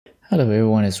Hello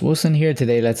everyone, it's Wilson here.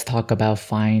 Today let's talk about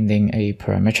finding a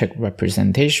parametric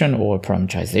representation or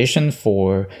parameterization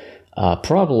for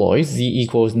paraboloid z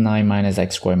equals 9 minus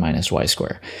x squared minus y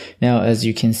squared. Now as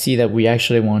you can see that we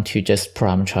actually want to just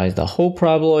parameterize the whole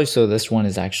paraboloid, so this one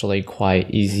is actually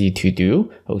quite easy to do.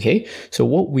 Okay, so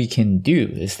what we can do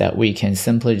is that we can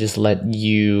simply just let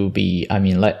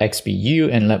let x be u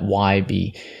and let y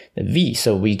be the v.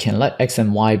 So we can let x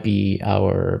and y be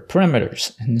our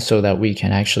parameters, and so that we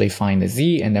can actually find the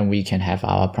z and then we can have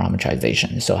our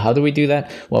parameterization. So how do we do that?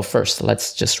 Well, first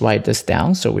let's just write this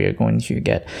down. So we are going to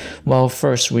get, well,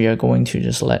 first we are going to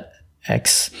just let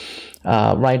x,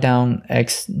 write down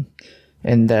x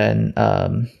and then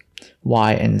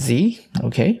y and z,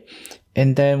 okay?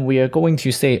 And then we are going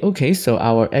to say, okay, so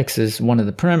our x is one of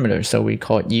the parameters, so we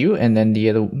call it u, and then the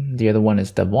other one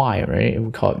is the y, right?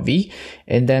 We call it v.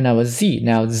 And then our z,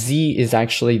 now z is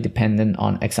actually dependent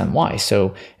on x and y.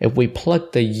 So if we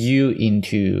plug the u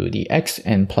into the x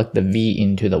and plug the v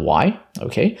into the y,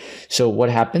 okay, so what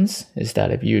happens is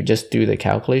that if you just do the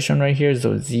calculation right here,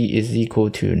 so z is equal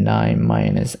to 9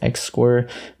 minus x squared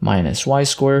minus y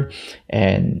squared,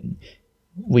 and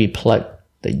we plug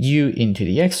the u into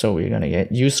the x, so we're going to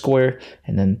get u squared,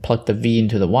 and then plug the v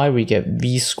into the y, we get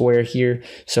v squared here.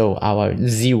 So our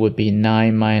z would be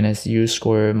 9 minus u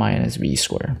squared minus v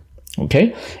squared.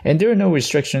 Okay, and there are no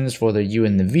restrictions for the u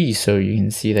and the v, so you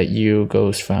can see that u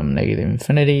goes from negative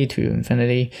infinity to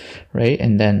infinity, right?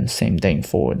 And then same thing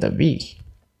for the v.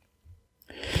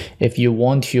 If you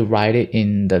want to write it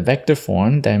in the vector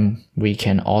form, then we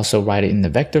can also write it in the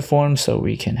vector form, so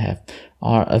we can have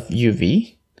r of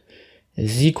uv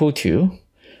is equal to,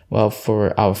 well,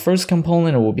 for our first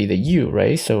component it will be the u,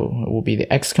 right? So it will be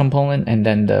the x component, and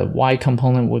then the y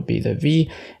component would be the v,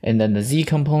 and then the z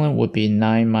component would be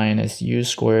 9 minus u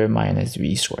squared minus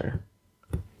v squared.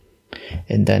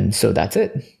 And then so that's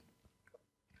it.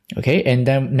 Okay, and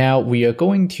then now we are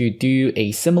going to do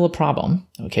a similar problem.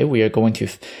 Okay, we are going to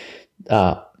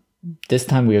this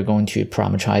time we are going to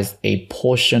parameterize a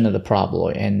portion of the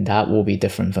paraboloid, and that will be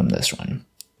different from this one.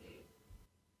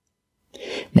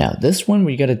 Now this one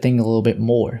we got to think a little bit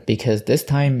more, because this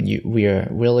time we are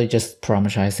really just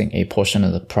parameterizing a portion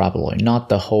of the paraboloid, not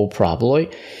the whole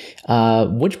paraboloid.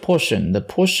 Which portion? The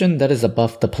portion that is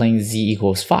above the plane z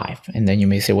equals 5. And then you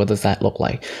may say, what does that look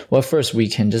like? Well, first we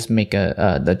can just make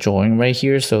the drawing right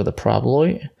here. So the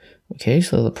paraboloid, okay,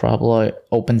 so the paraboloid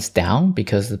opens down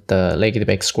because the negative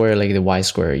x squared, negative y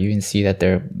squared, you can see that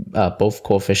they're both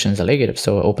coefficients are negative,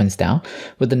 so it opens down.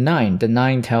 With the 9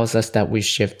 tells us that we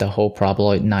shift the whole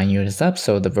paraboloid 9 units up,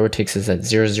 so the vertex is at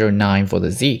 0, 0, 9 for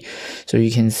the z. So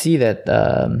you can see that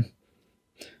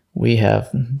we have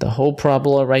the whole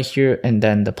parabola right here, and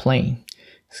then the plane.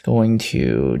 It's going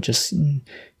to just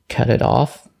cut it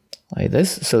off like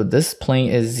this. So this plane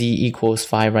is z equals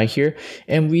 5 right here,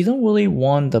 and we don't really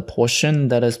want the portion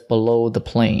that is below the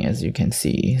plane, as you can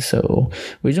see. So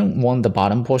we don't want the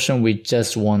bottom portion, we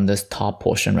just want this top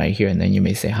portion right here. And then you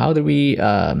may say, how do we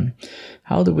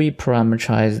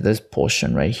parameterize this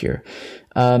portion right here?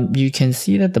 You can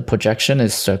see that the projection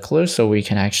is circular, so we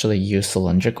can actually use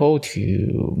cylindrical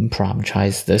to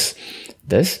parameterize this.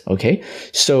 Okay,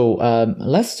 so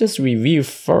let's just review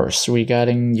first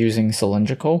regarding using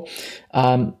cylindrical.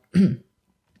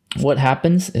 What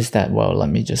happens is that, well, let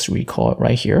me just recall it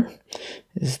right here,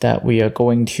 is that we are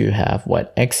going to have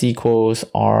what x equals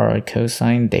r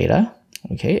cosine theta,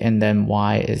 okay, and then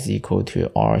y is equal to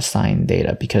r sine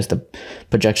theta, because the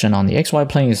projection on the xy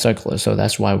plane is circular, so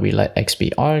that's why we let x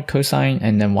be r cosine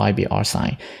and then y be r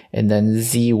sine, and then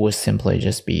z will simply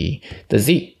just be the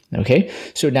z. Okay,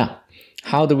 so now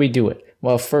how do we do it?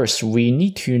 Well, first we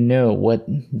need to know what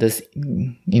this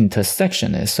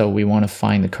intersection is, so we want to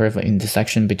find the curve of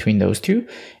intersection between those two.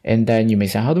 And then you may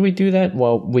say, how do we do that?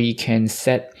 Well, we can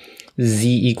set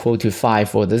z equal to 5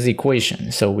 for this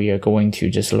equation, so we are going to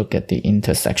just look at the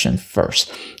intersection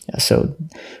first. So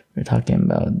we're talking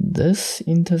about this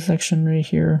intersection right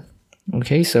here.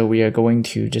 Okay, so we are going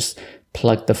to just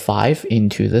plug the 5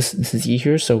 into this z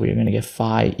here, so we're going to get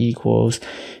 5 equals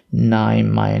 9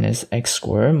 minus x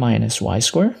squared minus y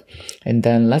squared. And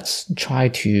then let's try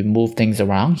to move things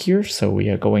around here. So we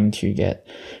are going to get,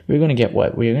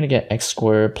 what? We're going to get x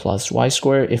squared plus y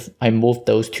squared. If I move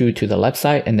those two to the left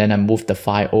side and then I move the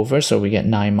 5 over, so we get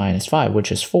 9 minus 5,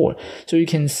 which is 4. So you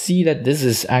can see that this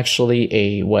is actually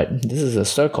a, this is a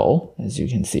circle. As you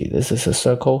can see, this is a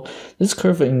circle. This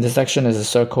curve of intersection is a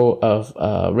circle of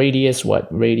radius,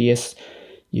 radius,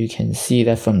 you can see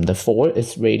that from the 4,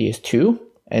 it's radius 2.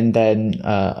 And then,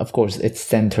 of course, it's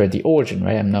centered at the origin,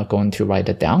 right? I'm not going to write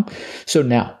it down. So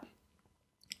now,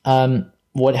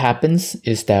 what happens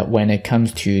is that when it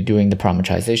comes to doing the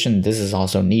parameterization, this is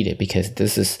also needed because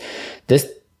this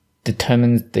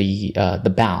determines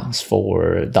the bounds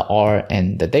for the R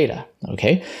and the data.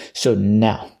 Okay, so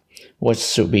now what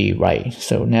should we write?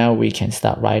 So now we can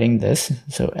start writing this.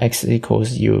 So x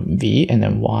equals u v, and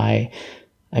then y,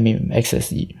 x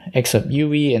is x of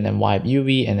uv, and then y of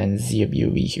uv, and then z of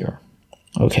uv here.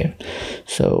 Okay,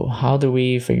 so how do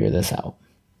we figure this out?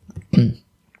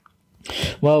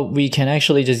 Well, we can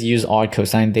actually just use R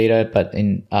cosine data, but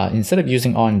instead of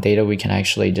using R and data, we can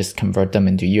actually just convert them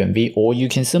into U and V, or you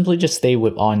can simply just stay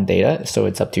with R and data, so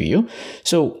it's up to you.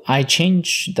 So I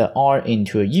change the R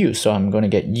into a U, so I'm going to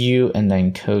get U and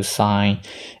then cosine,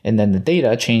 and then the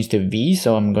data changed to V,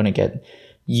 so I'm going to get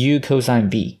U cosine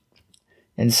V.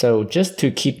 And so just to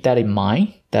keep that in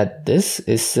mind, that this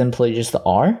is simply just the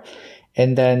R,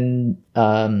 and then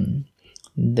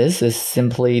this is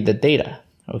simply the data.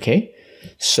 Okay,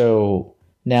 so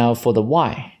now for the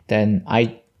y, then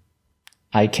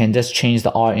I can just change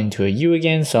the r into a u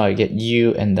again, so I get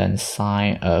u, and then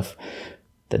sine of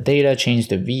the data change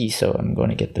to v, so I'm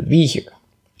going to get the v here.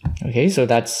 Okay, so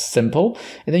that's simple.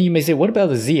 And then you may say, what about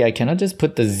the z? I cannot just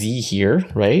put the z here,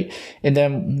 right? And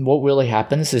then what really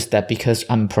happens is that because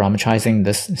I'm parameterizing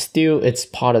this, still it's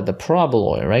part of the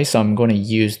paraboloid, right? So I'm going to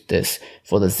use this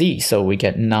for the z. So we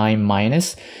get 9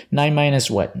 minus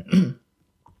what?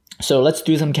 So let's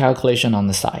do some calculation on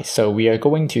the side. So we are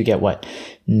going to get what?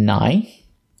 9,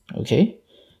 okay?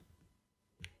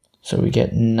 So we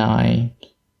get 9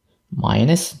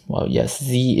 minus, well, yes,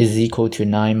 z is equal to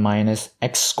 9 minus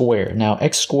x squared. Now,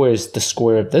 x squared is the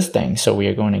square of this thing. So we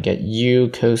are going to get u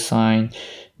cosine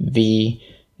v,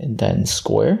 and then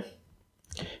square,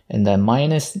 and then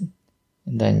minus, and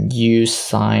then u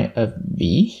sine of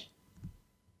v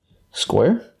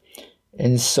square.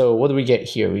 And so what do we get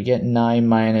here? We get 9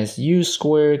 minus u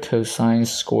squared cosine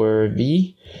square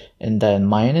v, and then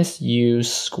minus u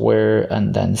squared,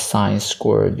 and then sine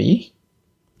square v.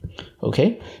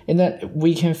 Okay, and then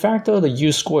we can factor the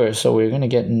u squared, so we're going to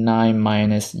get 9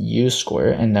 minus u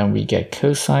squared, and then we get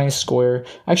cosine squared.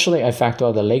 Actually, I factor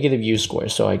out the negative u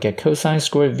squared, so I get cosine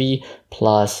squared v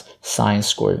plus sine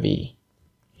squared v.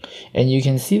 And you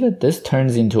can see that this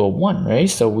turns into a 1, right?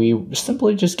 So we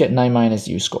simply just get 9 minus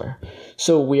u squared.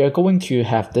 So we are going to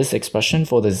have this expression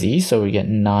for the z, so we get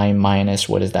 9 minus,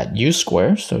 what is that, u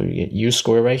squared. So we get u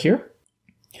squared right here.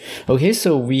 Okay,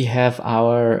 so we have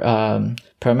our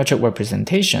parametric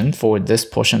representation for this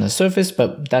portion of the surface,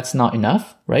 but that's not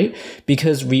enough, right?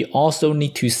 Because we also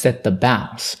need to set the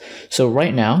bounds. So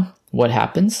right now, what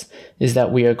happens is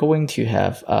that we are going to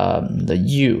have the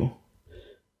u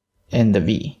and the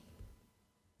v.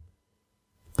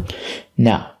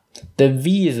 Now, the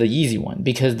v is the easy one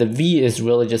because the v is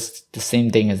really just the same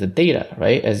thing as the data,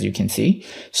 right? As you can see.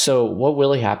 So what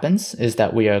really happens is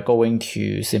that we are going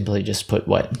to simply just put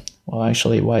what? Well,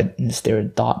 actually, why is there a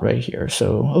dot right here?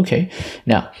 So, okay.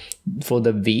 Now, for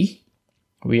the v,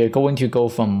 we are going to go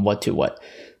from what to what?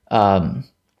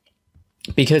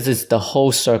 Because it's the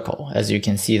whole circle. As you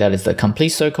can see, that is the complete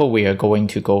circle. We are going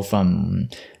to go from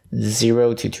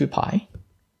 0 to 2 pi.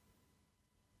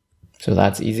 So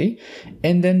that's easy.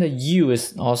 And then the u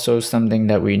is also something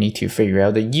that we need to figure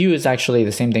out. The u is actually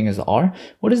the same thing as r.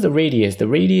 What is the radius? The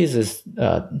radius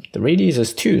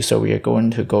is 2. So we are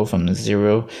going to go from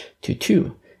 0 to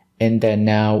 2. And then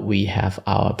now we have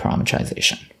our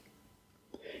parameterization.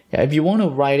 Yeah, if you want to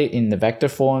write it in the vector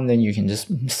form, then you can just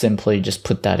simply just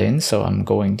put that in. So I'm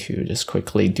going to just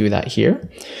quickly do that here.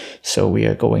 So we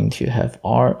are going to have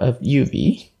r of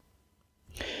uv.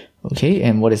 Okay,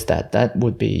 and what is that? That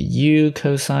would be u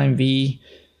cosine v,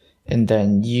 and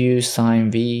then u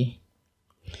sine v,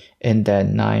 and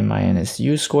then 9 minus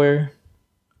u squared.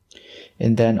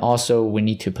 And then also we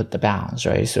need to put the bounds,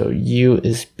 right? So u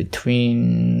is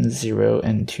between 0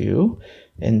 and 2,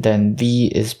 and then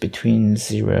v is between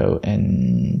 0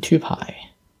 and 2 pi.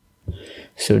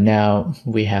 So now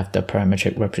we have the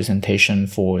parametric representation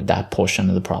for that portion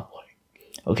of the problem.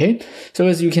 Okay, so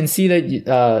as you can see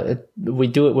that we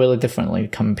do it really differently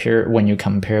when you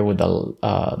compare with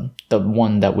the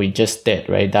one that we just did,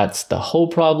 right? That's the whole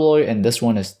paraboloid, and this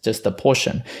one is just the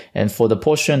portion. And for the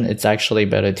portion, it's actually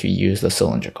better to use the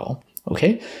cylindrical.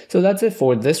 Okay, so that's it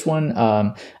for this one.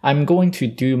 I'm going to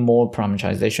do more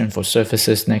parameterization for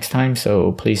surfaces next time,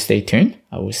 so please stay tuned.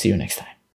 I will see you next time.